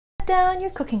down your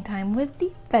cooking time with the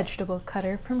vegetable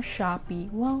cutter from Shopee.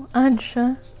 Well,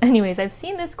 anyways, I've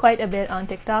seen this quite a bit on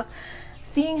TikTok,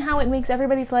 seeing how it makes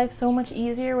everybody's life so much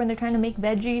easier when they're trying to make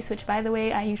veggies, which by the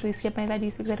way, I usually skip my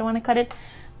veggies because I don't want to cut it.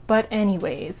 But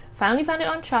anyways, finally found it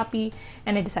on Shopee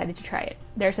and I decided to try it.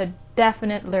 There's a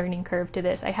definite learning curve to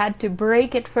this. I had to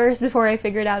break it first before I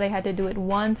figured out I had to do it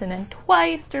once and then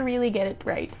twice to really get it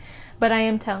right. But I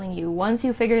am telling you, once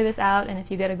you figure this out and if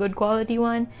you get a good quality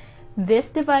one, this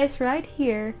device right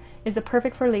here is the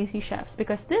perfect for lazy chefs,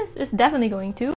 because this is definitely going to